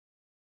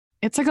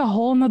it's like a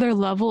whole nother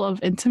level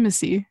of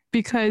intimacy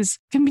because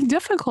it can be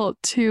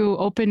difficult to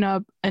open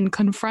up and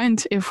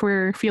confront if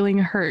we're feeling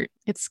hurt.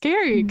 It's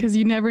scary because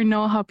you never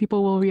know how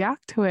people will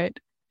react to it,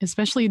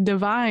 especially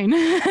divine.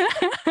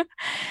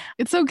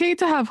 It's okay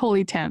to have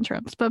holy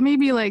tantrums, but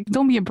maybe like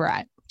don't be a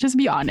brat. Just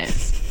be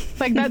honest.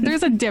 Like that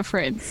there's a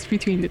difference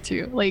between the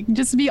two. Like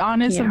just be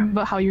honest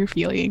about how you're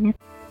feeling.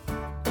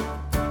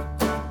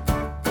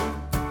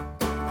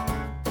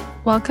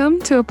 Welcome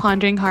to a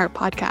Pondering Heart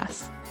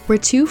podcast. We're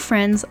two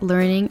friends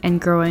learning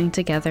and growing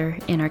together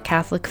in our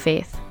Catholic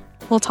faith.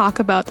 We'll talk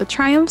about the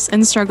triumphs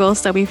and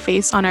struggles that we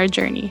face on our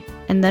journey.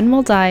 And then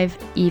we'll dive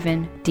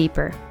even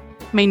deeper.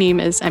 My name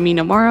is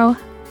Amina Morrow.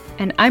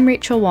 And I'm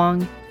Rachel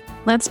Wong.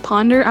 Let's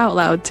ponder out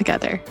loud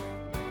together.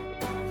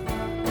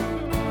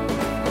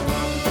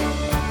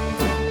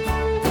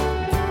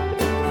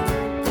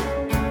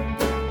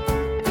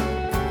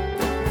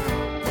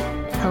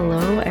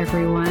 Hello,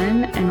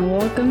 everyone, and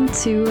welcome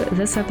to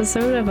this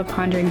episode of a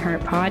Pondering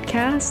Heart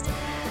podcast.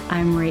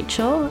 I'm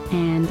Rachel,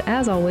 and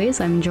as always,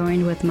 I'm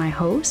joined with my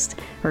host,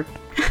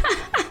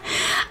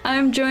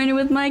 I'm joined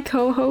with my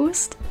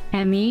co-host,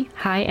 Emmy.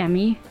 Hi,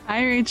 Emmy.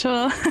 Hi,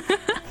 Rachel.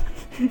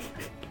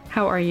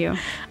 How are you?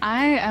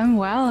 I am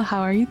well. How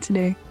are you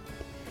today?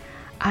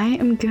 I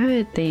am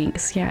good,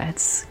 thanks. Yeah,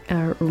 it's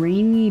a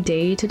rainy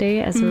day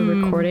today as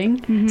we're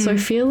recording, so I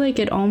feel like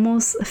it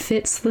almost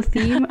fits the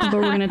theme of what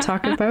we're going to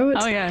talk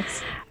about. Oh,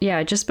 yes.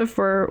 Yeah, just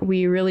before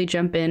we really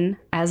jump in,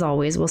 as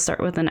always, we'll start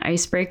with an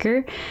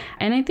icebreaker,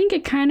 and I think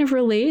it kind of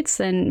relates,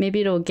 and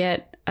maybe it'll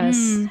get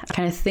us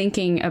kind of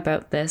thinking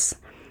about this.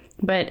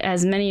 But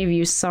as many of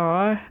you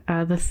saw,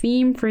 the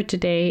theme for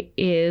today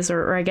is,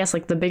 or I guess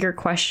like the bigger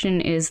question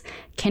is,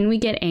 can we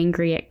get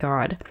angry at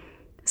God?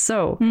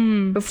 So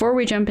before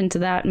we jump into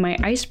that, my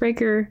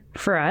icebreaker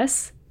for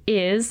us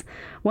is,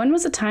 when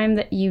was a time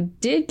that you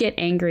did get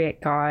angry at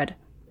God,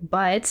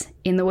 but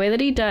in the way that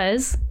he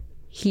does,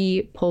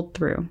 he pulled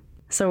through?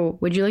 So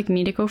would you like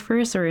me to go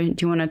first, or do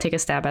you want to take a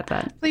stab at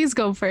that? Please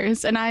go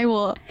first, and I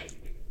will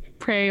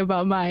pray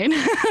about mine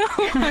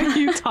while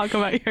you talk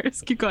about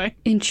yours. Keep going.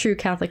 In true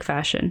Catholic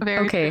fashion.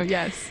 Very okay. true,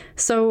 yes.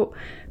 So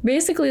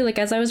basically, like,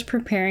 as I was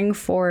preparing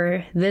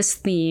for this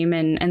theme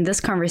and this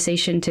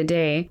conversation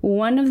today,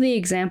 one of the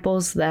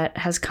examples that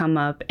has come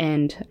up,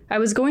 and I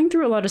was going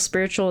through a lot of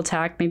spiritual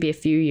attack maybe a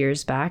few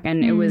years back,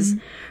 and it was,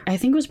 I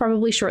think it was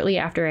probably shortly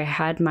after I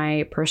had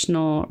my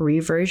personal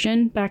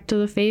reversion back to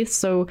the faith.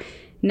 So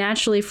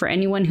naturally, for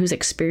anyone who's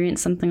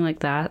experienced something like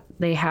that,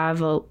 they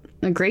have a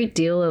great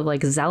deal of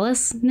like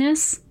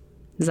zealousness.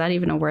 Is that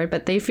even a word?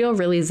 But they feel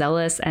really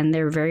zealous and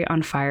they're very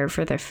on fire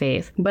for their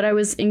faith. But I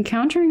was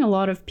encountering a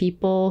lot of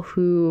people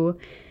who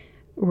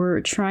were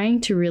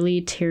trying to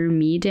really tear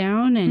me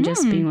down and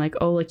just being like,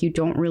 oh, like, you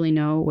don't really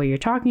know what you're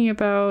talking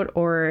about,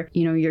 or,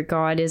 you know, your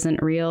God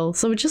isn't real.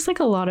 So just like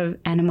a lot of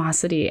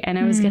animosity. And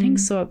I was getting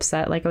so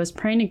upset. Like, I was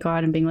praying to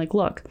God and being like,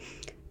 look,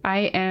 I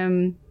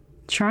am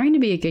trying to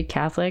be a good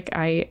Catholic.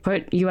 I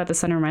put you at the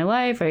center of my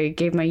life. I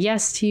gave my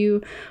yes to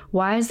you.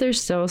 Why is there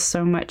still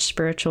so much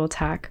spiritual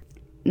attack?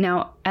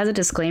 Now, as a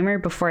disclaimer,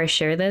 before I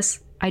share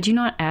this, I do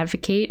not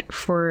advocate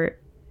for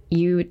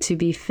you to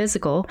be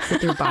physical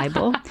with your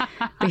Bible,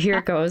 but here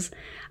it goes.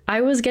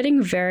 I was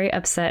getting very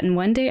upset, and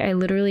one day I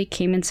literally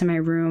came into my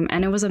room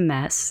and it was a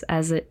mess,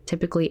 as it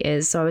typically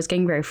is. So I was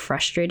getting very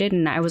frustrated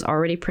and I was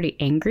already pretty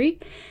angry.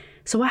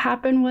 So what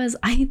happened was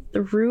I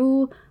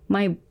threw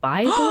my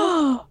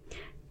Bible.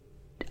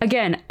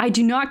 Again, I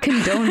do not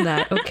condone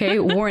that, okay?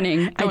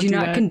 Warning, I do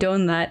not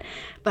condone that.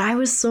 But I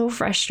was so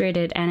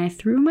frustrated and I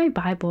threw my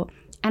Bible,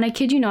 and I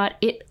kid you not,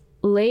 it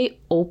lay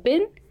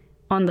open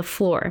on the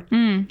floor.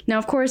 Now,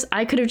 of course,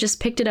 I could have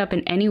just picked it up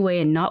in any way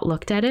and not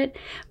looked at it,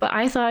 but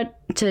I thought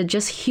to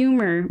just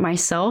humor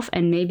myself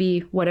and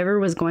maybe whatever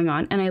was going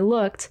on, and I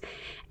looked,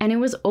 and it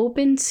was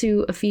open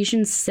to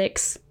Ephesians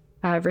 6,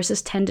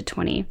 verses 10 to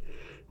 20,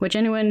 which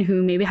anyone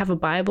who maybe have a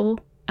Bible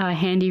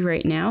handy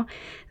right now,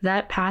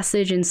 that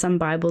passage in some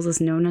Bibles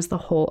is known as the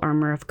whole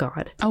armor of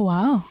God. Oh,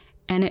 wow.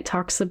 And it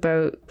talks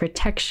about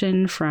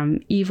protection from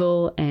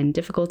evil and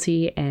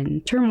difficulty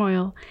and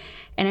turmoil.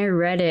 And I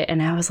read it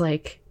and I was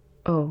like,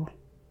 oh,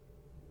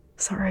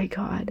 sorry,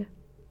 God.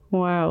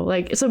 Wow.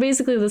 Like, so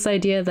basically this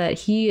idea that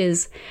he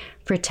is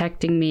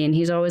protecting me and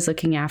he's always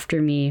looking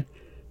after me.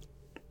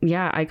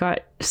 Yeah, I got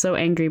so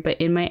angry, but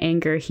in my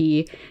anger,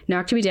 he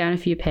knocked me down a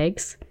few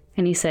pegs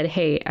and he said,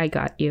 hey, I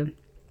got you.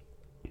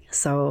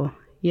 So,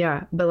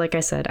 yeah, but like I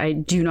said, I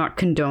do not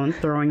condone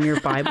throwing your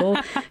Bible.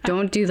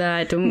 Don't do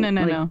that. Don't.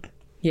 No.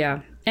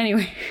 Yeah.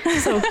 Anyway,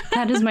 so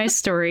that is my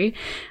story.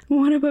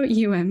 What about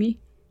you, Emmy?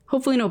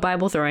 Hopefully no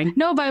Bible throwing.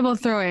 No Bible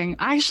throwing.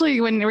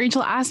 Actually, when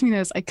Rachel asked me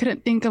this, I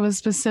couldn't think of a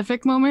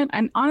specific moment.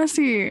 And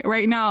honestly,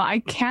 right now, I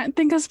can't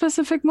think of a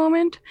specific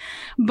moment.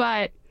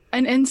 But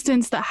an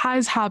instance that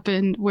has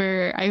happened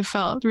where I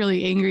felt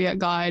really angry at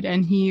God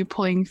and he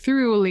pulling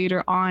through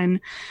later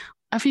on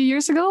a few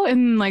years ago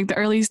in like the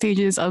early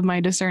stages of my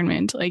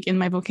discernment, like in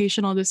my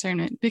vocational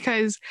discernment,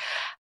 because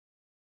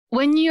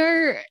when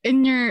you're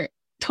in your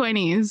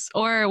 20s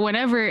or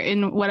whenever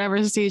in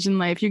whatever stage in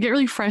life, you get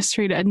really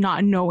frustrated at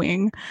not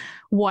knowing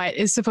what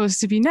is supposed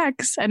to be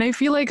next. And I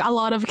feel like a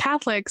lot of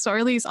Catholics, or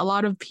at least a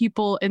lot of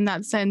people in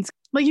that sense,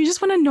 like you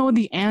just want to know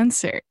the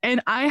answer. And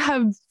I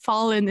have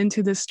fallen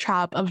into this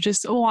trap of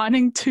just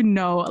wanting to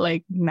know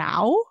like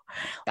now.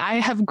 I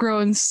have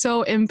grown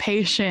so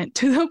impatient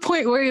to the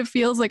point where it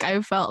feels like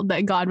I felt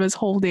that God was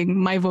holding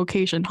my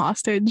vocation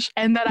hostage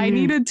and that I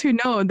needed to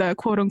know the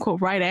quote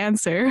unquote right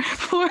answer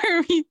for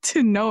me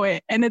to know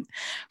it. And it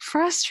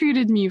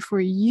frustrated me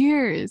for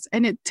years.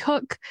 And it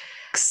took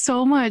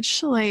so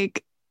much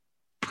like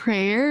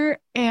prayer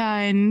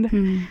and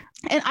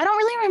I don't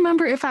really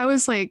remember if I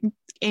was like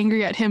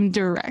angry at him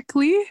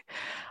directly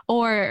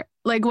or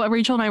like what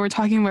Rachel and I were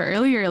talking about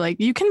earlier. Like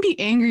you can be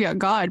angry at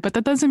God, but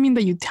that doesn't mean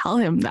that you tell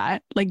him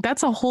that. Like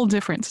that's a whole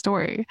different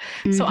story.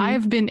 So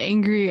I've been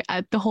angry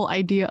at the whole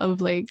idea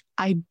of like,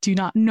 I do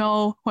not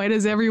know. Why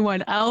does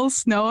everyone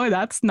else know?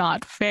 That's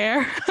not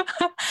fair.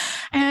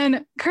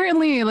 And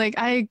currently, like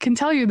I can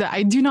tell you that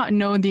I do not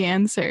know the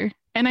answer.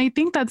 And I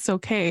think that's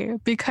okay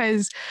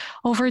because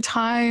over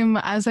time,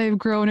 as I've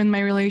grown in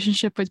my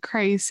relationship with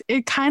Christ,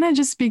 it kind of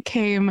just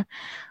became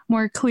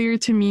more clear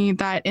to me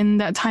that in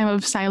that time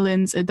of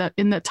silence, that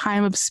in that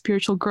time of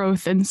spiritual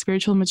growth and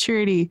spiritual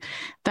maturity,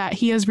 that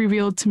he has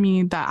revealed to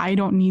me that I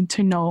don't need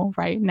to know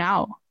right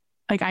now.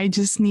 Like I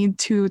just need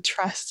to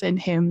trust in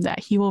him that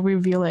he will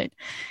reveal it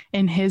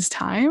in his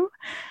time.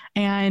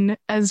 And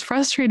as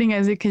frustrating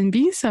as it can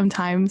be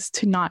sometimes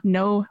to not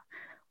know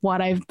what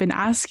I've been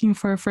asking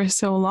for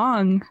so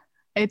long,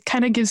 it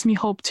kind of gives me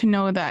hope to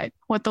know that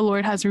what the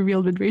Lord has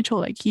revealed with Rachel,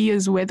 like he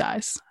is with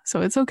us. So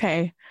it's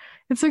okay.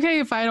 It's okay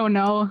if I don't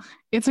know.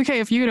 It's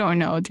okay if you don't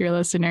know, dear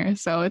listener.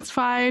 So it's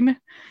fine.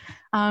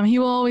 He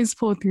will always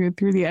pull through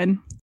the end.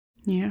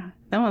 Yeah.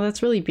 Oh,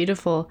 that's really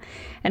beautiful.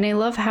 And I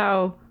love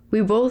how we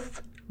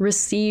both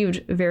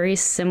received very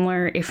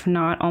similar, if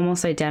not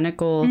almost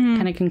identical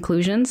kind of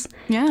conclusions.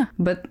 Yeah.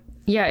 But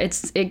yeah,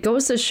 it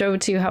goes to show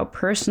too how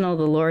personal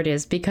the Lord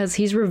is because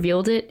he's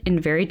revealed it in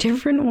very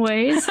different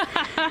ways.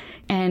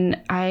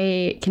 And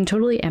I can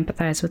totally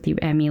empathize with you,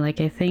 Emmy. Like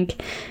I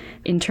think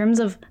in terms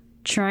of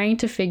trying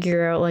to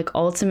figure out like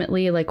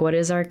ultimately like what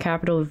is our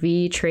capital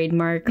V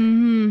trademark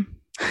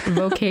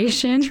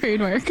vocation?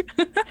 Trademark.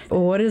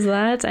 What is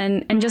that?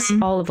 And just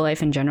all of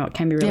life in general, it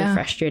can be really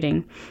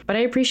frustrating. But I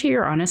appreciate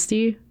your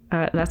honesty.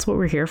 That's what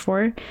we're here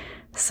for.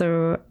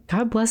 So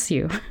God bless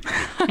you.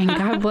 And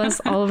God bless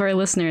all of our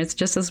listeners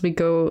just as we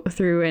go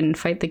through and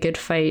fight the good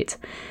fight.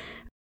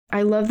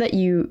 I love that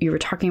you were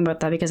talking about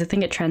that because I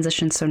think it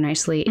transitions so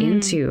nicely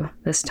into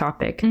this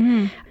topic.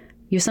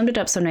 You summed it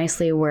up so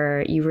nicely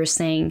where you were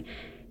saying,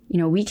 you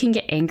know, we can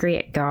get angry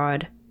at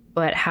God,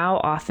 but how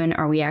often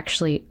are we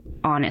actually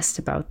honest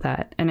about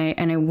that? And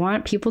I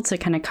want people to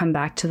kind of come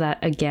back to that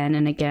again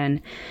and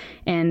again.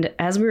 And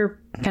as we were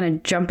kind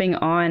of jumping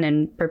on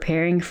and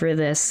preparing for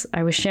this,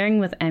 I was sharing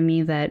with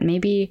Emmy that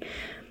maybe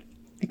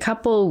a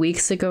couple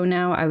weeks ago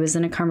now, I was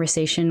in a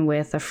conversation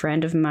with a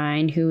friend of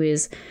mine who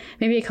is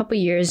maybe a couple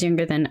years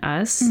younger than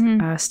us,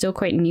 still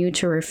quite new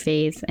to her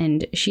faith.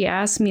 And she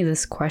asked me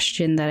this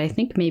question that I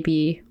think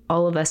maybe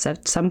all of us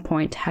at some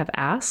point have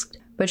asked.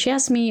 But she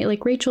asked me,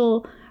 like,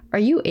 Rachel, are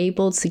you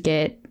able to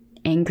get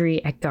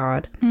angry at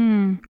God?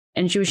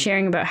 And she was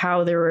sharing about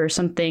how there were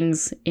some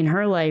things in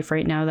her life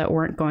right now that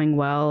weren't going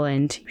well.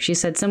 And she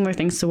said similar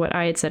things to what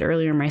I had said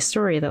earlier in my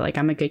story, that like,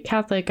 I'm a good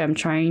Catholic. I'm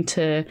trying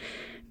to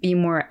be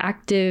more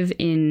active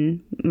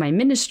in my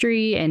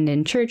ministry and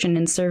in church and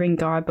in serving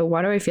God. But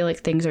why do I feel like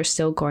things are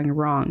still going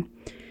wrong?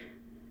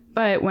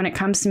 But when it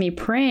comes to me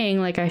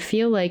praying, like I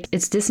feel like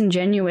it's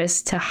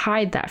disingenuous to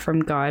hide that from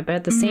God. But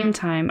at the same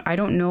time, I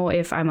don't know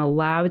if I'm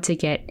allowed to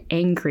get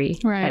angry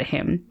at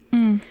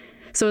him.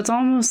 So it's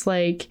almost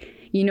like,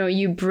 you know,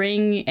 you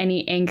bring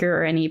any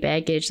anger or any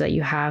baggage that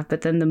you have,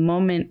 but then the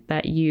moment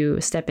that you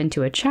step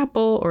into a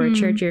chapel or a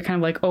church, you're kind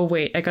of like, oh,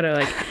 wait, I gotta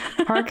like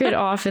park it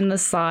off in the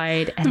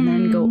side and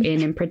then go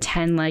in and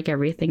pretend like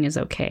everything is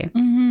okay.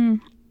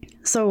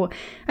 So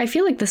I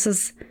feel like this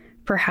is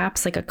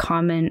perhaps like a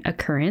common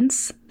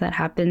occurrence that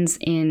happens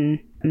in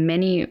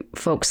many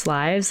folks'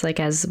 lives, like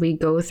as we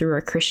go through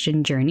our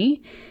Christian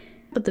journey.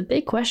 But the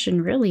big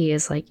question really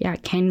is like, yeah,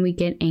 can we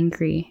get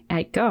angry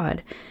at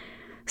God?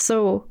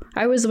 So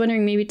I was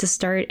wondering, maybe to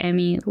start,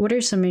 Emmy, what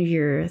are some of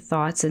your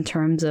thoughts in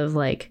terms of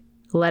like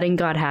letting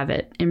God have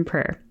it in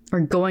prayer or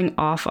going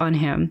off on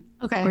him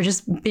or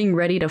just being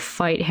ready to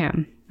fight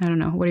him? I don't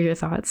know. What are your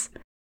thoughts?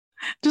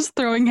 Just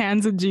throwing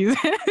hands at Jesus.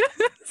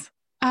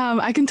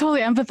 I can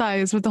totally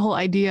empathize with the whole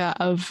idea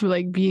of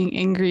like being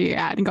angry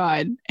at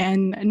God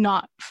and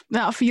not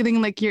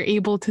feeling like you're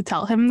able to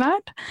tell him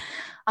that.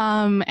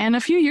 And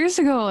a few years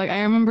ago, like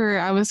I remember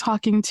I was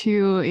talking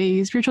to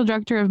a spiritual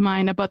director of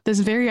mine about this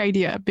very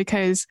idea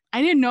because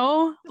I didn't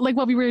know, like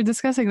what we were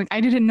discussing, like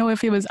I didn't know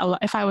if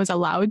if I was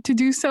allowed to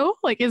do so.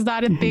 Like, is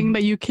that a thing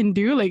that you can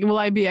do? Like, will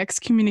I be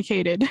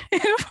excommunicated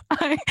if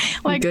I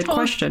like? Good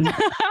question.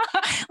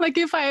 Like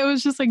if I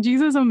was just like,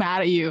 Jesus, I'm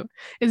mad at you.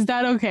 Is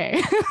that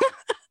okay?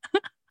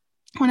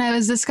 When I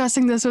was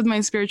discussing this with my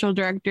spiritual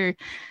director,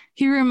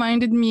 he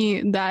reminded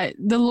me that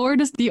the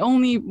Lord is the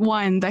only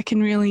one that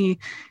can really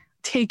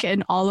take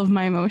in all of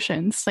my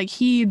emotions. Like,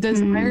 he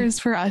desires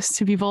for us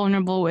to be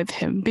vulnerable with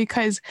him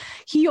because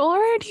he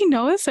already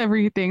knows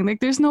everything.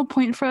 Like, there's no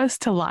point for us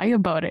to lie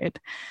about it.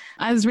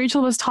 As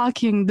Rachel was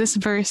talking, this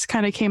verse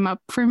kind of came up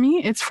for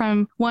me. It's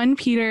from 1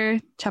 Peter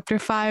chapter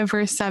 5,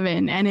 verse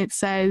 7. And it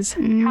says,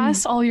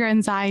 cast all your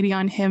anxiety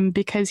on him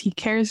because he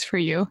cares for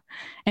you.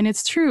 And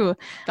it's true.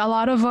 A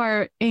lot of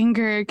our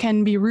anger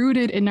can be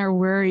rooted in our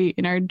worry,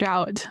 in our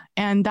doubt.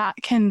 And that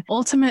can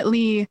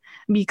ultimately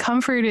be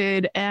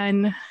comforted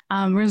and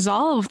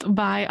resolved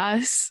by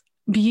us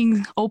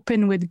being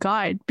open with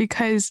God,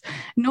 because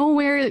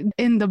nowhere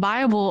in the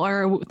Bible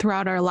or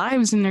throughout our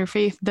lives in our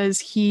faith does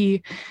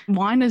he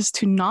want us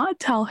to not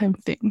tell him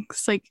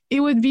things. Like,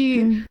 it would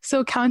be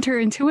so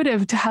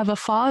counterintuitive to have a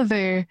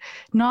father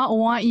not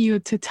want you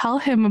to tell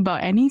him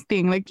about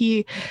anything. Like,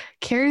 he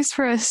cares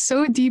for us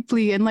so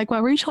deeply, and like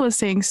what Rachel was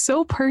saying,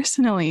 so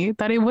personally,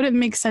 that it wouldn't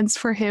make sense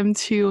for him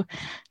to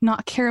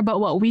not care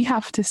about what we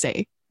have to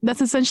say.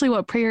 That's essentially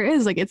what prayer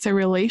is. Like, it's a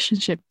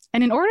relationship.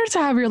 And in order to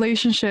have a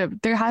relationship,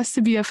 there has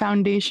to be a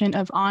foundation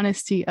of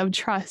honesty, of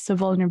trust, of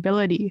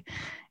vulnerability.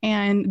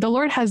 And the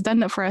Lord has done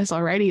that for us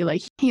already.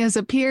 Like, he has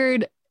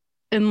appeared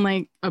in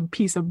like a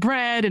piece of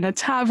bread in a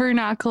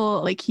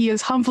tabernacle. Like, he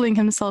is humbling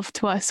himself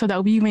to us so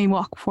that we may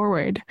walk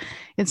forward.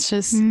 It's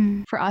just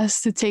for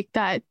us to take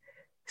that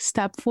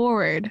step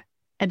forward.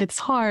 And it's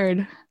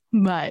hard,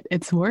 but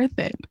it's worth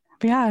it.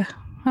 But yeah,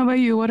 how about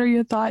you? What are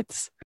your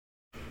thoughts?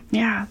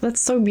 Yeah, that's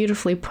so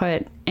beautifully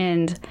put.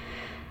 And,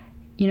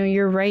 you know,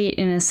 you're right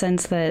in a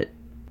sense that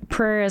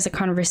prayer is a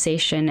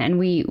conversation, and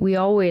we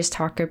always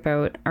talk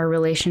about our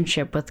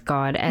relationship with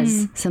God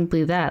as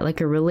simply that,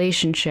 like a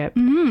relationship.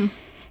 And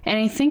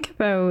I think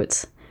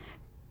about,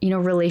 you know,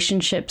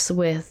 relationships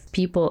with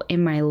people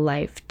in my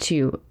life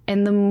too.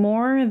 And the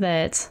more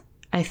that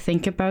I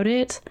think about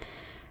it,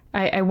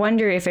 I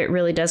wonder if it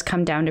really does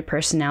come down to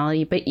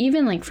personality. But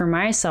even like for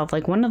myself,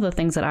 like one of the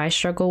things that I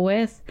struggle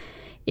with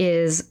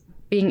is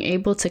being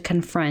able to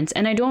confront.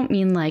 And I don't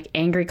mean like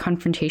angry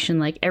confrontation,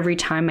 like every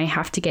time I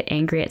have to get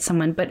angry at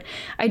someone, but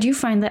I do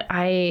find that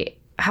I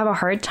have a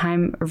hard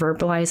time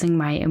verbalizing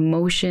my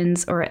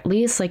emotions, or at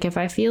least like if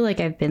I feel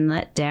like I've been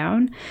let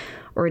down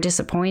or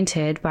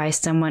disappointed by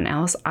someone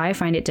else, I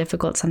find it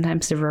difficult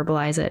sometimes to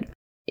verbalize it.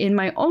 In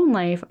my own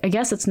life, I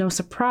guess it's no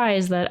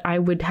surprise that I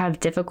would have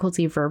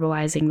difficulty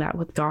verbalizing that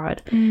with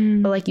God.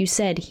 But like you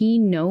said, he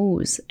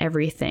knows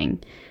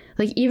everything.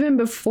 Like, even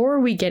before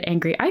we get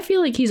angry, I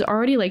feel like he's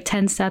already like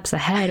 10 steps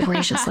ahead, where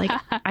he's just like,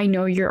 I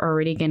know you're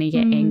already going to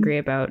get angry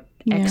about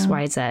X,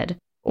 Y, Z.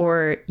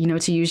 Or, you know,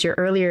 to use your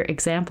earlier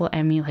example,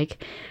 Emmy,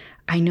 like,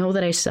 I know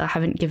that I still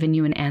haven't given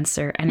you an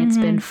answer, and it's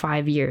been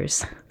 5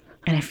 years.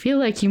 And I feel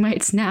like you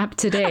might snap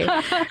today,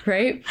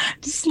 right?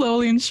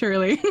 Slowly and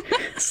surely.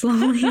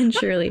 Slowly and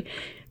surely.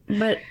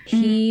 But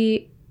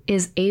he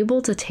is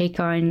able to take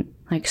on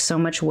like so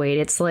much weight.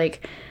 It's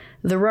like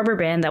the rubber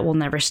band that will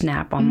never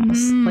snap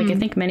almost. Like, I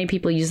think many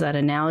people use that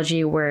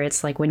analogy where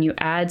it's like when you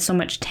add so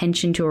much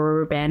tension to a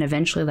rubber band,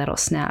 eventually that'll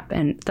snap.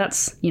 And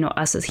that's, you know,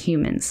 us as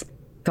humans.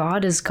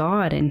 God is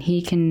God, and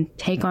he can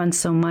take on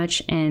so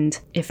much. And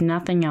if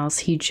nothing else,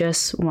 he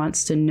just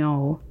wants to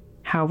know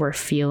how we're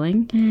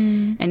feeling.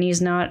 And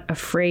he's not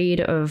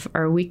afraid of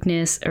our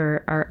weakness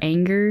or our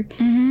anger.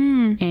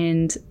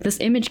 And this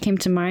image came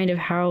to mind of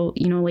how,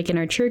 you know, like in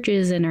our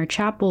churches and our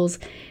chapels,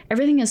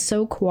 everything is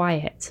so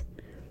quiet.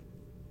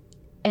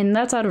 And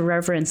that's out of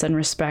reverence and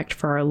respect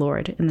for our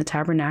Lord in the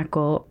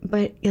tabernacle.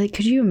 But like,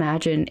 could you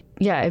imagine?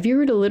 Yeah, if you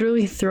were to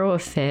literally throw a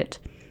fit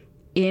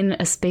in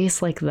a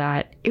space like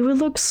that, it would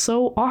look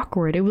so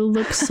awkward. It would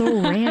look so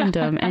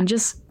random and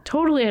just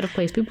totally out of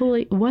place. People are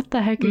like, what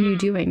the heck are you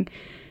doing?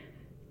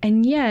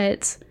 And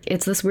yet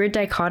it's this weird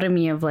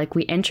dichotomy of like,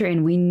 we enter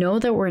and we know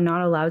that we're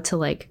not allowed to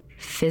like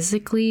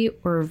physically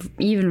or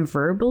even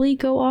verbally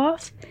go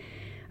off.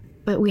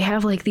 But we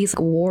have like these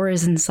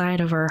wars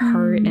inside of our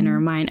heart and our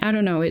mind. I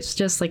don't know. It's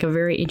just like a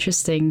very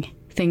interesting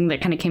thing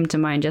that kind of came to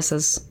mind just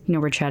as, you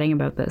know, we're chatting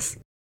about this.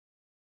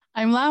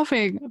 I'm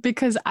laughing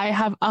because I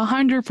have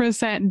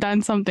 100%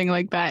 done something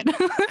like that.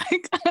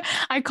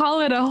 I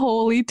call it a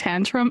holy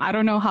tantrum. I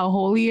don't know how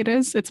holy it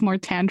is. It's more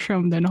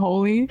tantrum than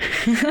holy.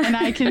 And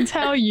I can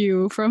tell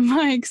you from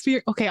my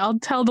experience. Okay, I'll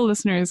tell the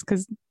listeners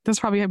because this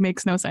probably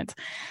makes no sense.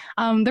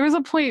 There was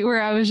a point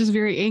where I was just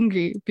very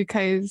angry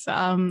because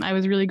I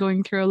was really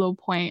going through a low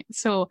point.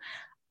 So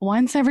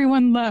once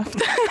everyone left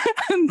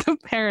the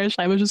parish,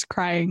 I was just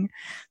crying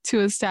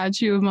to a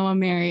statue of Mama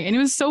Mary. And it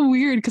was so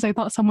weird because I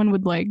thought someone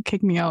would like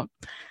kick me out.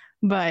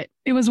 But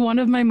it was one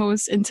of my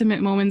most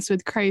intimate moments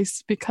with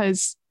Christ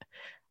because,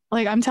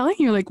 like, I'm telling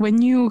you, like,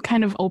 when you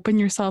kind of open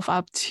yourself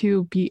up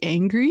to be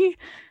angry,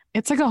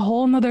 it's like a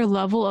whole nother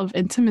level of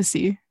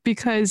intimacy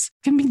because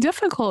it can be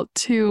difficult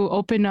to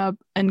open up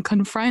and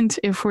confront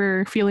if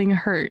we're feeling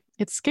hurt.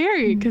 It's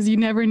scary because you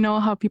never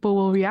know how people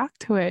will react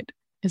to it.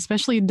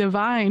 Especially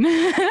divine.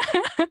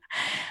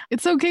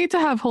 It's okay to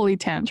have holy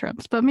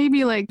tantrums, but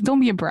maybe like don't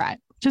be a brat.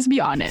 Just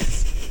be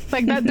honest.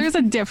 Like that, there's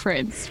a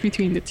difference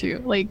between the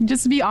two. Like,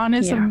 just be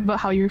honest about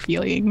how you're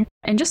feeling.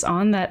 And just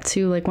on that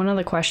too, like one of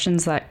the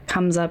questions that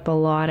comes up a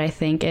lot, I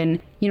think,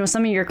 and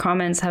some of your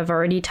comments have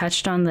already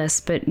touched on this,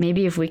 but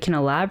maybe if we can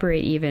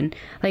elaborate even,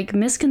 like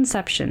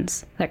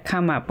misconceptions that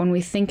come up when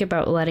we think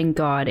about letting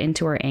God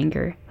into our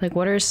anger. Like,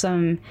 what are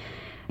some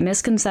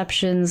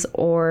misconceptions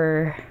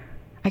or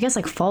I guess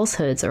like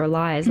falsehoods or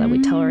lies that we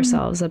tell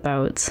ourselves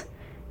about,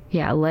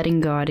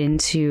 letting God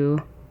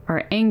into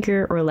our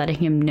anger or letting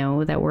him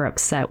know that we're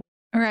upset?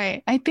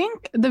 Right. I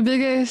think the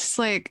biggest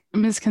like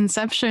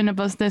misconception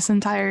about this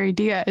entire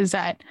idea is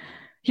that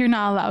you're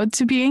not allowed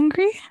to be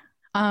angry.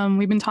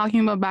 We've been talking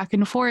about back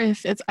and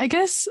forth. It's, I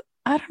guess,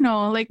 I don't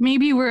know, like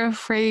maybe we're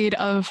afraid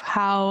of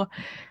how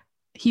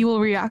he will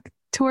react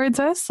towards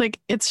us.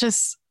 Like, it's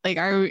just like,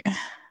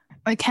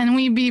 can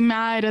we be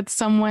mad at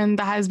someone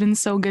that has been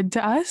so good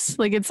to us?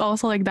 Like, it's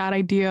also like that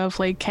idea of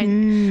like,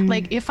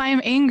 like if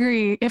I'm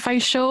angry, if I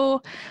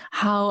show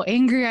how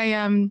angry I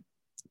am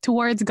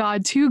towards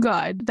God to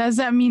God, does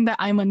that mean that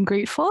I'm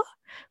ungrateful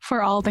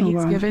for all that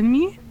he's given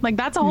me? Like,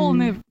 that's a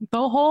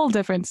whole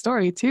different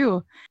story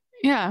too.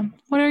 Yeah.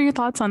 What are your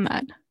thoughts on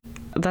that?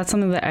 That's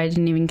something that I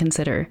didn't even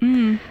consider.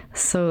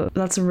 So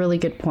that's a really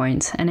good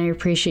point, and I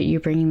appreciate you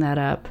bringing that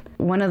up.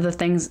 One of the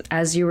things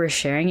as you were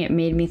sharing it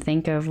made me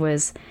think of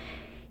was,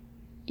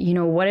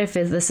 what if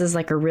this is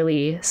like a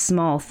really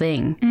small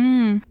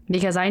thing?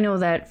 Because I know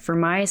that for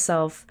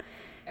myself,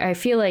 I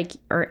feel like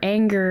our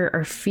anger,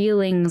 our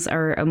feelings,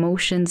 our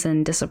emotions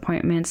and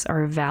disappointments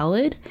are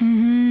valid.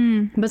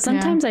 But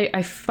sometimes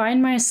I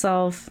find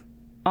myself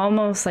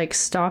almost like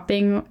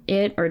stopping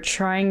it or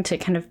trying to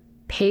kind of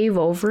pave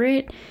over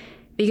it,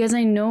 because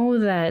I know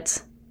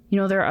that,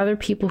 there are other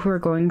people who are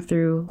going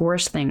through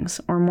worse things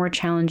or more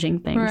challenging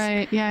things.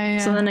 Right. Yeah.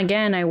 So then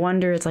again, I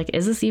wonder, it's like,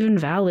 is this even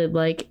valid?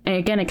 Like, and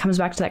again, it comes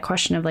back to that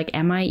question of like,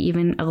 am I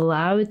even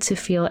allowed to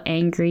feel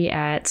angry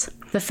at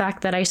the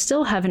fact that I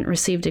still haven't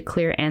received a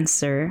clear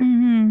answer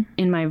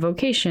in my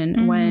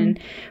vocation, when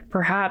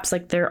perhaps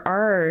like there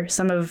are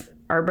some of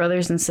our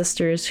brothers and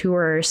sisters who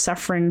are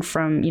suffering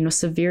from,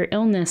 severe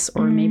illness,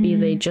 or maybe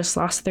they just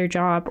lost their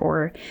job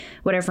or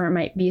whatever it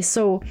might be.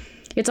 So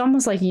it's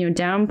almost like,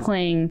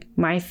 downplaying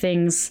my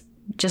things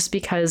just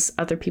because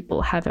other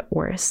people have it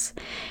worse.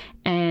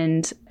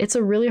 And it's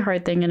a really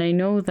hard thing. And I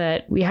know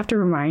that we have to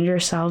remind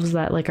ourselves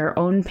that like our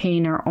own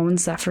pain, our own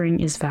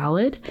suffering is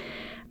valid.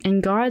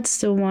 And God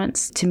still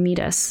wants to meet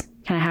us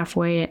kind of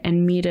halfway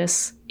and meet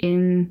us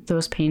in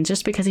those pains,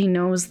 just because he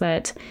knows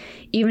that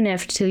even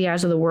if to the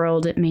eyes of the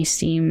world it may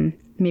seem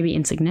maybe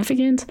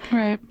insignificant,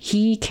 right,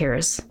 he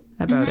cares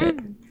about it.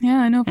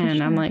 Yeah, I know.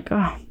 And I'm like,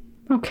 oh,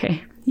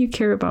 okay, you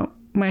care about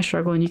my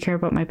struggle and you care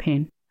about my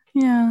pain.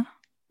 Yeah.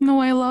 No,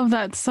 I love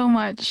that so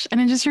much.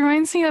 And it just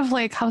reminds me of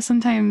like how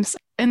sometimes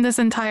in this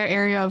entire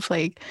area of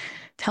like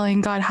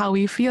telling God how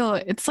we feel,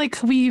 it's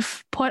like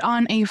we've put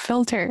on a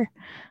filter.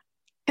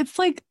 It's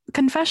like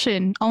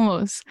confession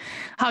almost.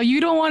 How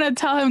you don't want to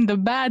tell him the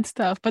bad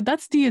stuff, but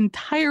that's the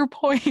entire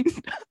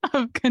point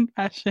of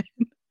confession.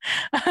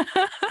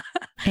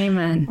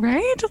 Amen.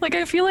 Right? Like,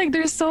 I feel like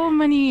there's so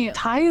many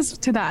ties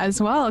to that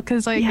as well.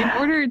 Because like in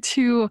order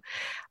to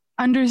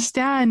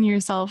understand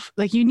yourself,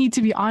 like you need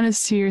to be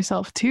honest to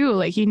yourself too.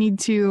 Like you need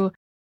to,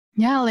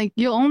 like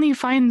you'll only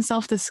find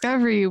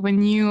self-discovery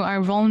when you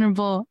are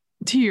vulnerable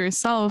to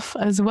yourself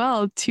as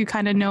well, to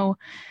kind of know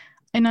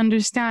and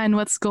understand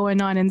what's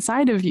going on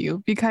inside of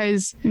you,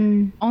 because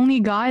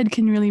only God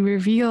can really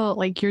reveal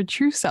like your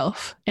true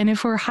self. And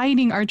if we're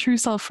hiding our true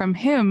self from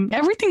him,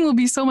 everything will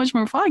be so much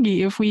more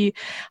foggy if we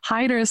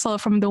hide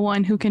ourselves from the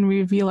one who can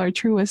reveal our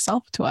truest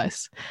self to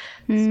us.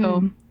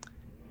 So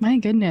my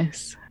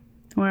goodness.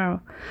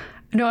 Wow.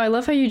 No, I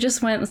love how you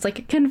just went, it's like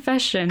a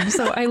confession.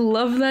 So I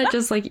love that.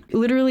 Just like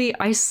literally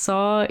I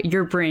saw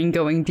your brain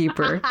going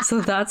deeper.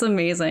 So that's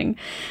amazing.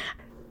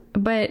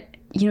 But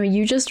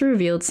you just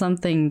revealed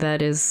something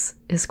that is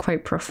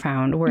quite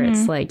profound, where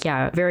it's like,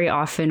 very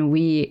often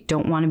we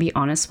don't want to be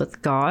honest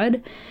with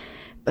God,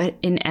 but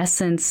in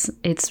essence,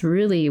 it's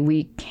really,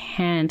 we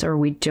can't, or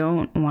we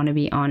don't want to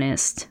be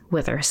honest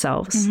with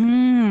ourselves.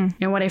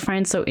 And what I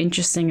find so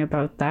interesting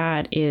about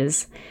that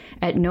is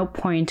at no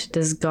point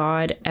does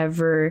God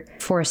ever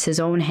force his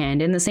own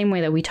hand, in the same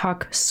way that we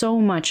talk so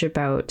much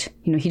about,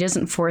 he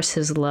doesn't force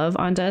his love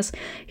onto us.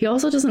 He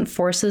also doesn't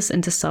force us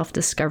into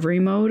self-discovery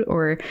mode,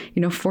 or,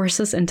 force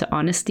us into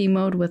honesty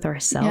mode with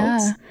ourselves.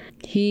 Yeah.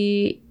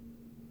 He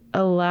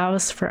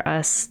allows for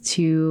us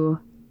to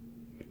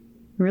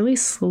really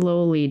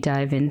slowly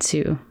dive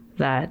into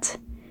that.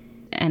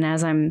 And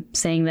as I'm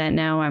saying that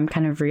now, I'm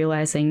kind of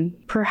realizing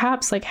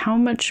perhaps like how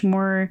much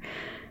more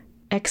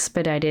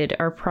expedited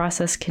our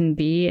process can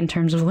be in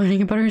terms of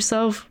learning about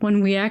ourselves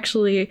when we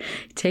actually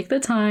take the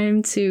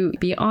time to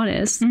be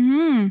honest.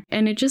 And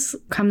it just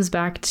comes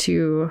back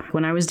to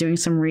when I was doing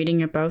some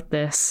reading about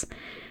this,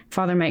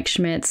 Father Mike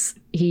Schmitz,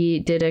 he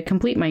did a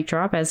complete mic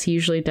drop, as he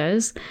usually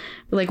does.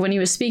 Like when he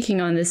was speaking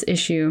on this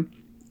issue,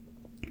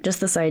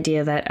 just this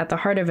idea that at the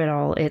heart of it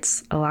all,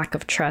 it's a lack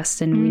of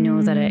trust. And we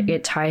know that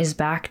it ties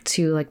back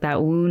to like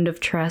that wound of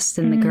trust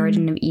in the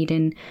Garden of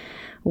Eden,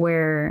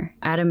 where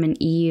Adam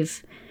and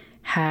Eve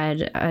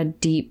had a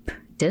deep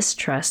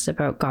distrust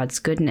about God's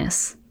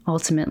goodness,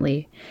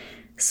 ultimately.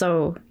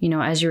 So, you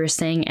know, as you were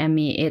saying,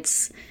 Emmy,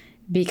 it's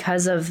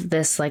because of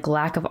this like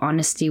lack of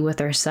honesty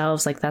with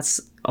ourselves, like that's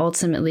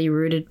ultimately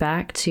rooted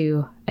back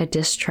to a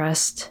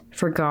distrust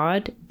for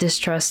God,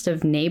 distrust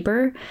of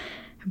neighbor,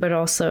 but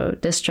also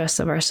distrust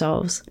of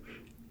ourselves.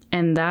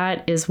 And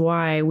that is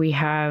why we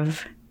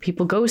have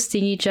people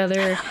ghosting each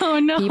other,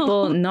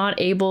 people not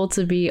able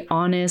to be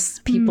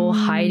honest, people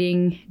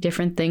hiding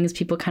different things,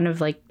 people kind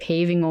of like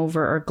paving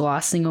over or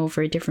glossing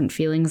over different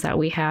feelings that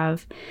we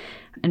have.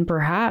 And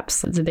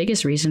perhaps the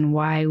biggest reason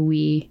why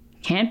we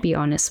can't be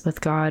honest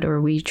with God,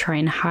 or we try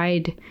and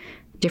hide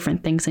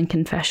different things in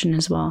confession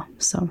as well.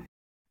 So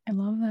I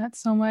love that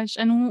so much.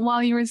 And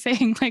while you were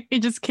saying, like, it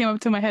just came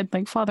up to my head,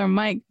 like, Father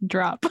Mike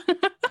drop.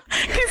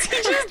 Because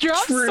he just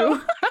drops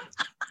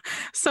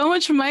so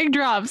much mic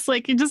drops.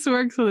 Like, it just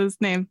works with his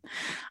name.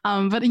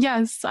 But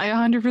yes, I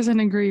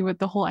 100% agree with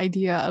the whole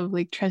idea of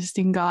like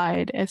trusting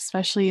God,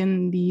 especially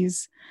in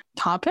these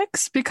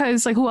topics,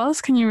 because like, who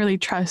else can you really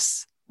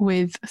trust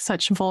with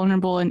such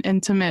vulnerable and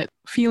intimate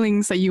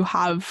feelings that you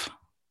have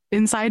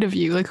inside of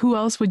you? Like, who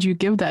else would you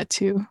give that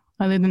to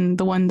other than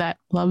the one that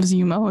loves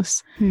you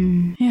most?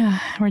 Yeah,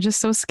 we're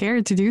just so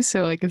scared to do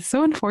so. Like, it's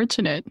so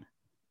unfortunate.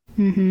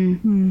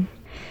 And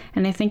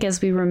I think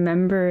as we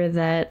remember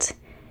that,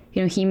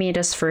 you know, he made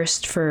us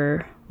first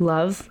for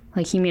love,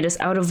 like he made us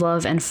out of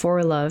love and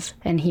for love,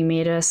 and he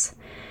made us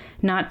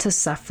not to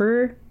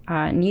suffer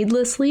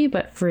needlessly,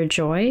 but for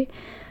joy.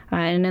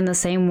 And in the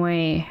same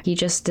way, he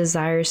just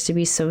desires to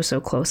be so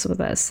close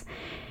with us.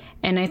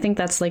 And I think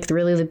that's like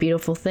really the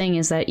beautiful thing,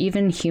 is that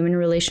even human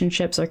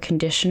relationships are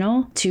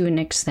conditional to an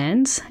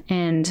extent,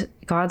 and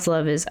God's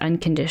love is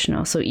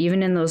unconditional. So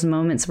even in those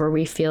moments where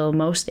we feel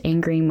most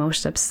angry,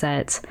 most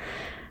upset,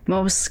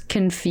 most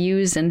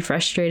confused and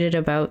frustrated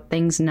about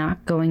things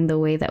not going the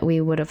way that we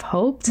would have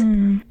hoped,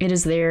 it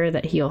is there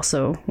that he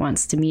also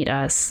wants to meet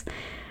us.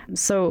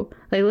 So,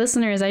 like,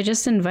 listeners, I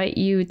just invite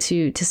you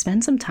to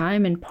spend some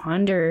time and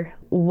ponder,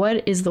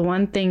 what is the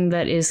one thing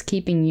that is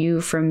keeping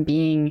you from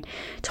being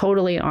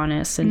totally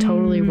honest and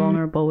totally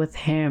vulnerable with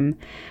him,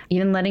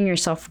 even letting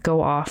yourself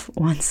go off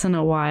once in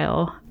a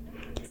while.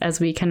 As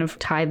we kind of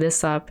tie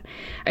this up,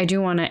 I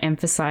do want to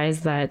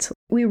emphasize that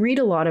we read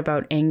a lot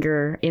about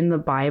anger in the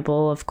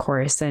Bible, of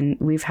course, and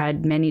we've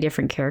had many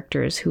different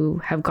characters who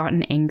have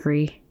gotten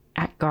angry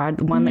at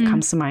God. One that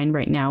comes to mind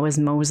right now is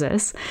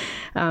Moses.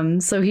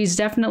 So he's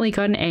definitely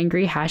gotten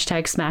angry.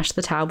 # smash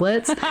the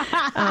tablets.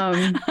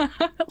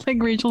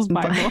 Like Rachel's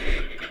Bible.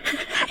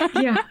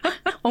 Yeah.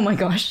 Oh my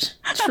gosh.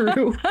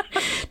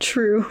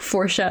 True.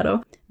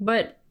 Foreshadow.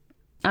 But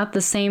at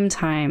the same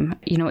time,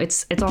 you know,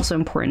 it's also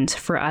important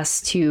for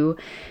us to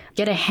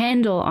get a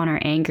handle on our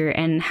anger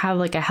and have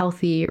like a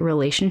healthy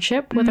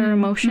relationship with our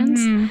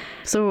emotions.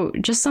 So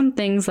just some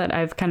things that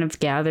I've kind of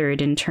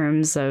gathered in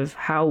terms of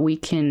how we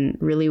can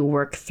really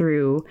work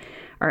through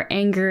our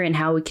anger and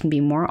how we can be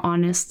more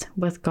honest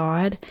with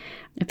God.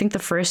 I think the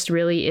first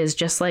really is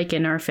just like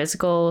in our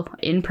physical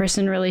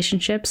in-person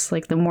relationships,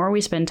 like the more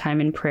we spend time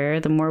in prayer,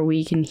 the more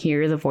we can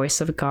hear the voice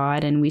of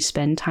God and we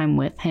spend time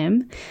with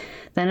him,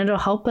 then it'll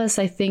help us,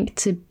 I think,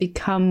 to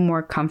become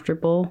more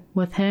comfortable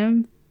with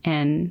him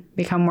and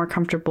become more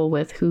comfortable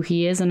with who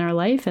he is in our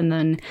life. And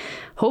then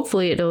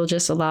hopefully it'll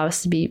just allow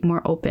us to be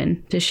more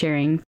open to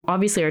sharing,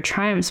 obviously, our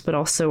triumphs, but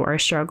also our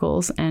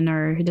struggles and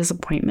our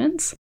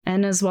disappointments.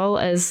 And as well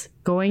as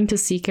going to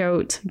seek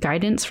out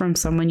guidance from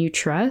someone you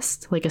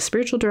trust, like a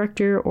spiritual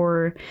director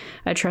or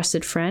a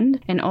trusted friend,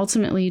 and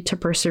ultimately to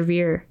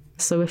persevere.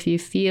 So if you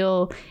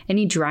feel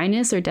any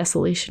dryness or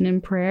desolation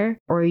in prayer,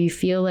 or you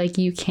feel like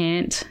you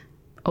can't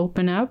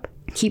open up,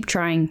 keep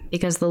trying,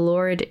 because the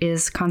Lord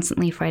is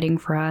constantly fighting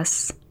for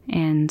us.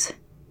 And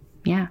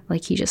yeah,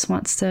 like he just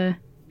wants to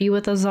be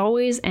with us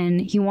always,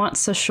 and he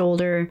wants to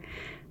shoulder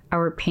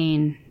our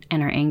pain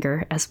and our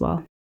anger as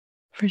well.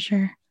 For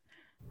sure.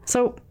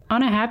 So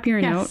on a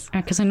happier note,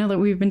 because I know that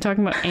we've been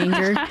talking about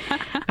anger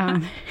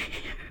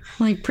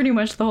like pretty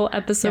much the whole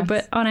episode,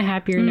 but on a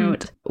happier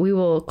note, we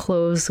will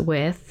close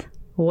with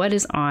what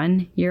is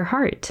on your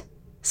heart.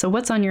 So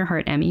what's on your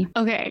heart, Emmy?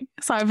 Okay,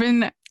 so I've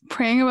been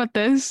praying about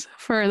this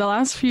for the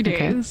last few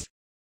days. Okay.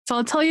 So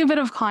I'll tell you a bit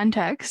of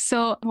context.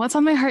 So what's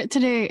on my heart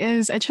today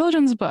is a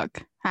children's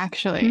book,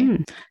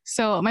 actually.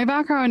 So my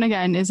background,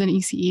 again, is in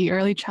ECE,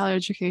 early childhood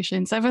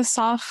education. So I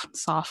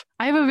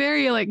have a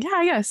very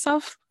a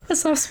soft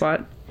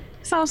spot.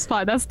 Soft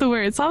spot, that's the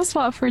word. Soft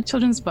spot for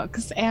children's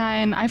books.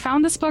 And I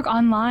found this book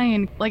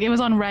online, like it was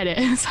on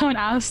Reddit. Someone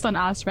asked on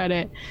Ask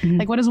Reddit,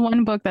 like, what is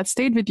one book that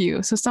stayed with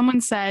you? So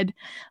someone said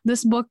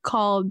this book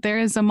called There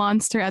is a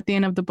Monster at the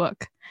End of the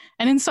Book.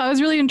 And then so I was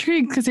really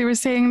intrigued because they were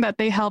saying that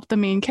they helped the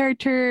main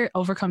character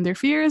overcome their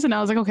fears. And I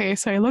was like, okay,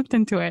 so I looked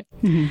into it.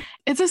 Mhm.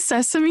 It's a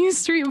Sesame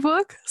Street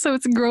book. So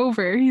it's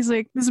Grover. He's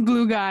like this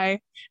blue guy.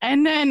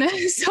 And then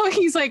so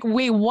he's like,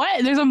 wait,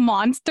 what? There's a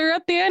monster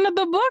at the end of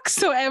the book.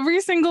 So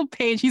every single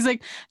page, he's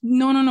like,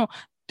 no,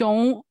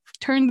 don't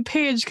turn the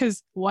page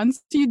because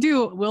once you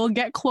do, we'll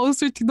get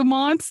closer to the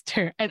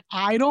monster. And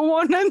I don't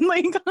want to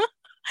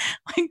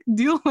like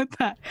deal with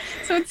that.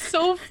 So it's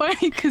so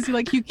funny because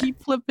like you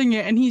keep flipping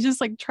it and he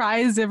just like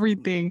tries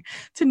everything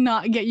to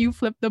not get you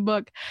flip the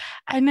book.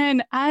 And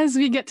then as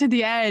we get to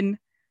the end,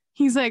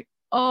 he's like,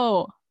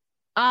 oh,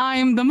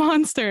 I'm the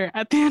monster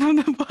at the end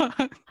of the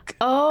book.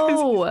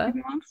 Oh, The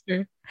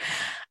monster.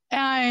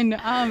 And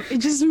it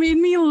just made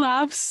me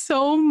laugh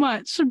so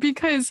much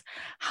because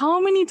how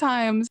many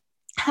times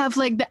have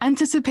like the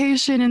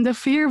anticipation and the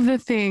fear of the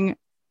thing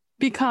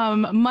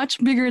become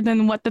much bigger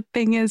than what the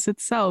thing is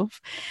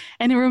itself.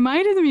 And it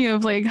reminded me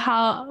of like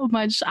how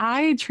much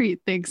I treat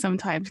things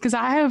sometimes because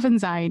I have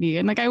anxiety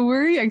and like I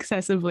worry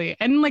excessively.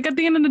 And like at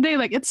the end of the day,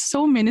 like it's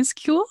so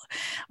minuscule,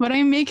 but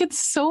I make it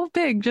so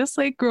big, just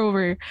like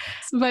Grover.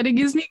 But it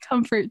gives me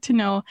comfort to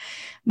know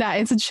that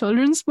it's a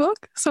children's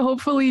book. So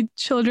hopefully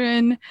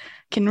children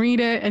can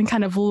read it and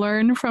kind of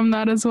learn from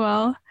that as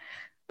well.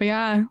 But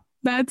yeah,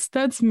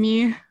 that's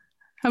me.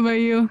 How about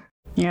you?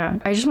 yeah.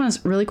 I just want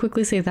to really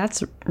quickly say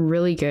that's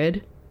really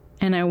good.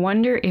 And I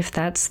wonder if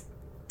that's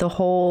the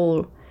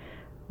whole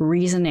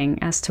reasoning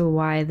as to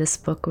why this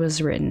book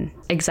was written.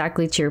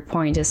 Exactly to your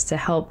point, is to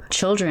help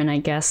children, I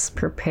guess,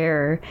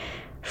 prepare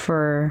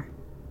for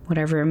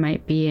whatever it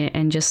might be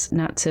and just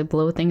not to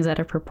blow things out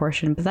of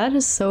proportion. But that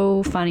is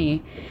so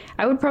funny.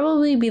 I would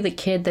probably be the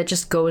kid that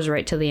just goes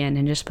right to the end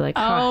and just be like,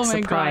 oh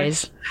my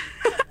surprise.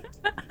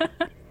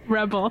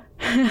 Rebel.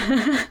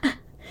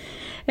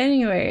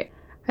 Anyway,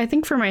 I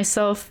think for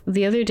myself,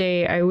 the other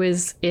day I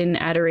was in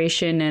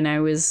adoration and I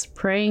was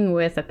praying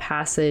with a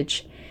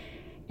passage.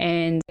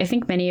 And I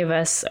think many of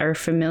us are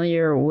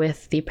familiar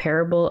with the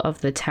parable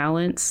of the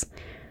talents.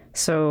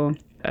 So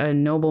a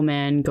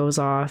nobleman goes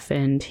off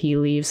and he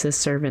leaves his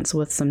servants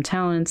with some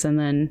talents, and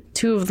then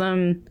 2 of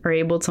them are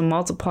able to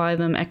multiply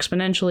them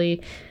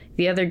exponentially.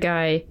 The other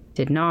guy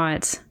did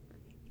not,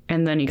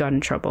 and then he got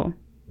in trouble.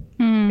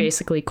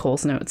 Basically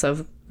Cole's notes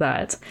of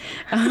that.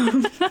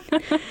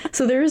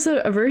 So there is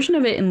a version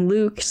of it in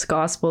Luke's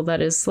gospel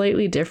that is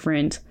slightly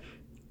different.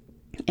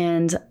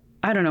 And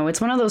I don't know,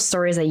 it's one of those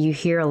stories that you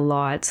hear a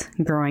lot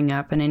growing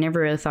up, and I never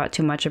really thought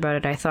too much about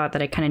it. I thought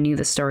that I kind of knew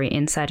the story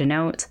inside and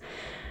out.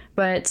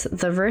 But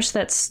the verse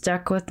that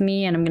stuck with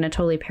me, and I'm going to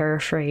totally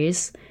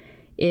paraphrase,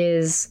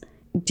 is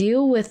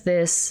deal with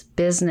this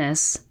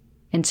business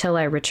until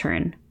I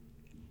return.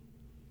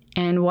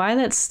 And why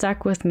that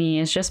stuck with me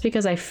is just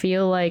because I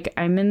feel like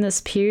I'm in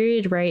this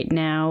period right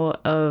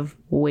now of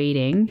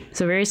waiting.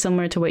 So very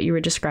similar to what you were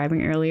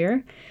describing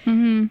earlier.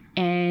 Mm-hmm.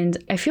 And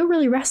I feel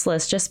really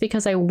restless just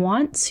because I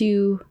want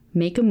to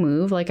make a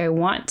move. Like I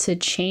want to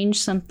change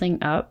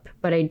something up,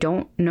 but I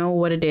don't know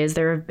what it is.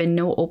 There have been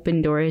no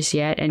open doors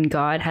yet, and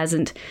God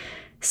hasn't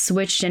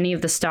switched any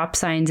of the stop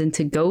signs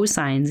into go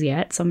signs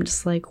yet. So I'm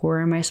just like,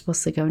 where am I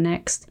supposed to go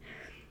next?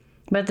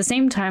 But at the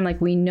same time,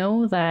 like we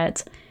know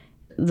that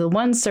the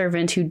one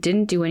servant who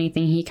didn't do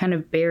anything, he kind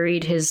of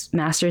buried his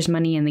master's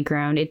money in the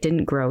ground. It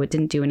didn't grow. It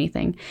didn't do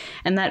anything.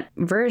 And that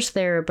verse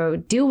there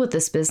about deal with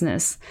this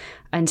business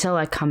until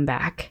I come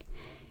back,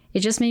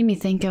 it just made me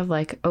think of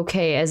like,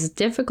 okay, as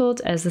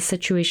difficult as the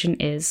situation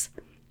is,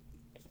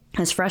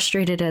 as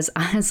frustrated as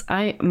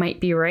I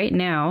might be right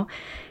now,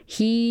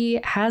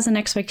 he has an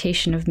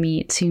expectation of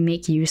me to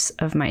make use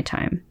of my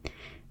time.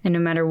 And no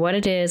matter what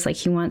it is, like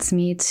he wants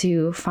me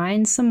to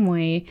find some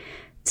way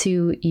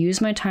to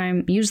use my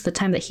time, use the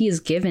time that he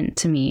has given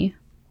to me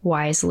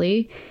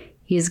wisely.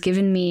 He has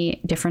given me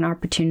different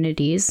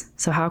opportunities.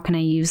 So how can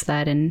I use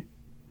that and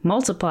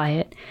multiply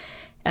it,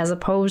 as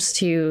opposed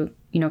to,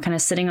 you know, kind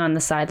of sitting on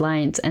the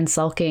sidelines and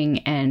sulking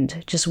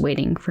and just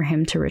waiting for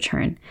him to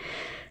return?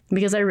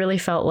 Because I really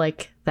felt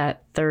like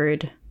that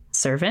third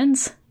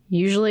servant.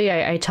 Usually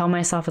I tell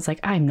myself, it's like,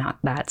 I'm not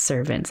that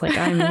servant. Like,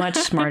 I'm much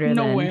smarter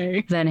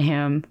than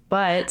him.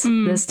 But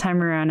this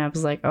time around, I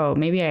was like, oh,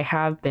 maybe I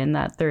have been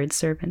that third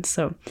servant.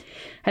 So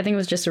I think it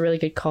was just a really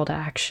good call to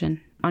action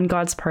on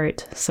God's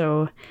part.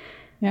 So,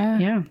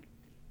 yeah.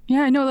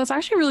 Yeah, I know that's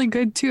actually really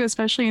good too,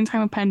 especially in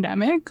time of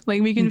pandemic.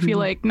 Like we can feel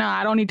like, nah,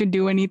 I don't need to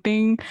do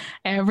anything.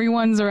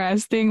 Everyone's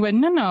resting. But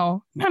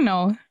no.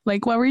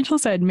 Like what Rachel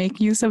said,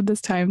 make use of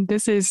this time.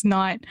 This is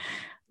not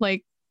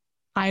like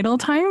idle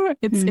time,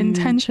 it's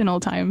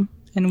intentional time,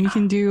 and we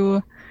can do,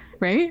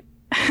 right?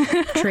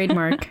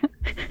 Trademark.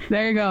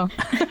 There you go.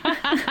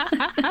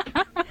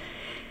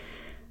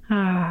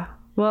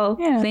 Well,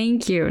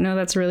 thank you. No,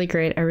 that's really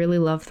great. I really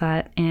love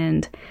that.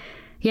 And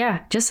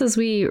yeah, just as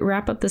we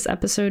wrap up this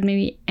episode,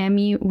 maybe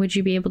Emmy, would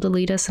you be able to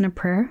lead us in a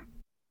prayer?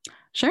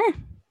 Sure.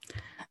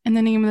 In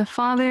the name of the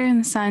Father and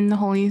the Son and the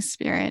Holy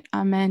Spirit.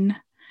 Amen.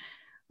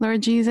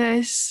 Lord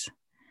Jesus,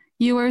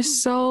 you are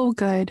so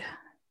good.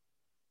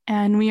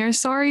 And we are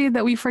sorry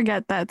that we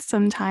forget that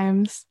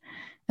sometimes,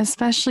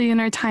 especially in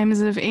our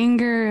times of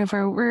anger, of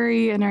our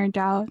worry, and our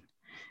doubt.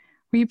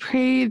 We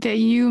pray that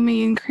you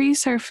may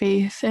increase our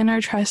faith and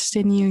our trust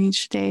in you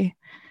each day,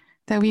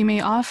 that we may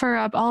offer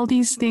up all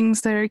these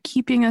things that are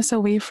keeping us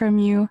away from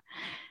you,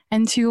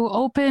 and to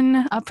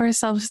open up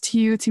ourselves to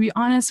you, to be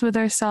honest with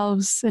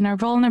ourselves and our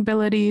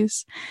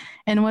vulnerabilities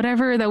and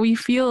whatever that we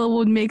feel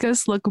would make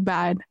us look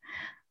bad.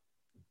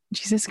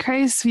 Jesus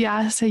Christ, we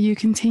ask that you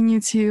continue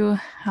to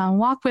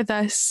walk with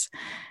us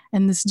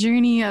in this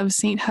journey of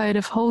sainthood,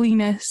 of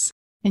holiness,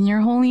 in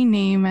your holy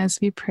name as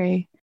we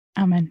pray.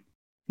 Amen.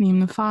 In the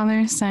name of the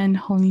Father, Son,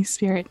 Holy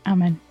Spirit.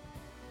 Amen.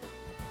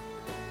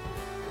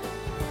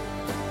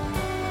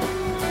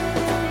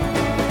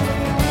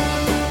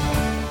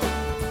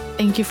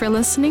 Thank you for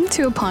listening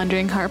to a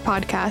Pondering Heart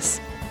podcast.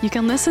 You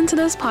can listen to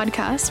this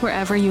podcast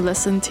wherever you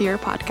listen to your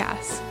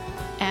podcasts.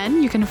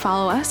 And you can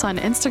follow us on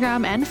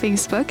Instagram and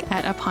Facebook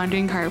at A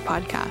Pondering Heart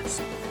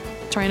Podcast.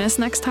 Join us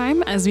next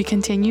time as we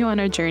continue on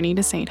our journey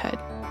to sainthood.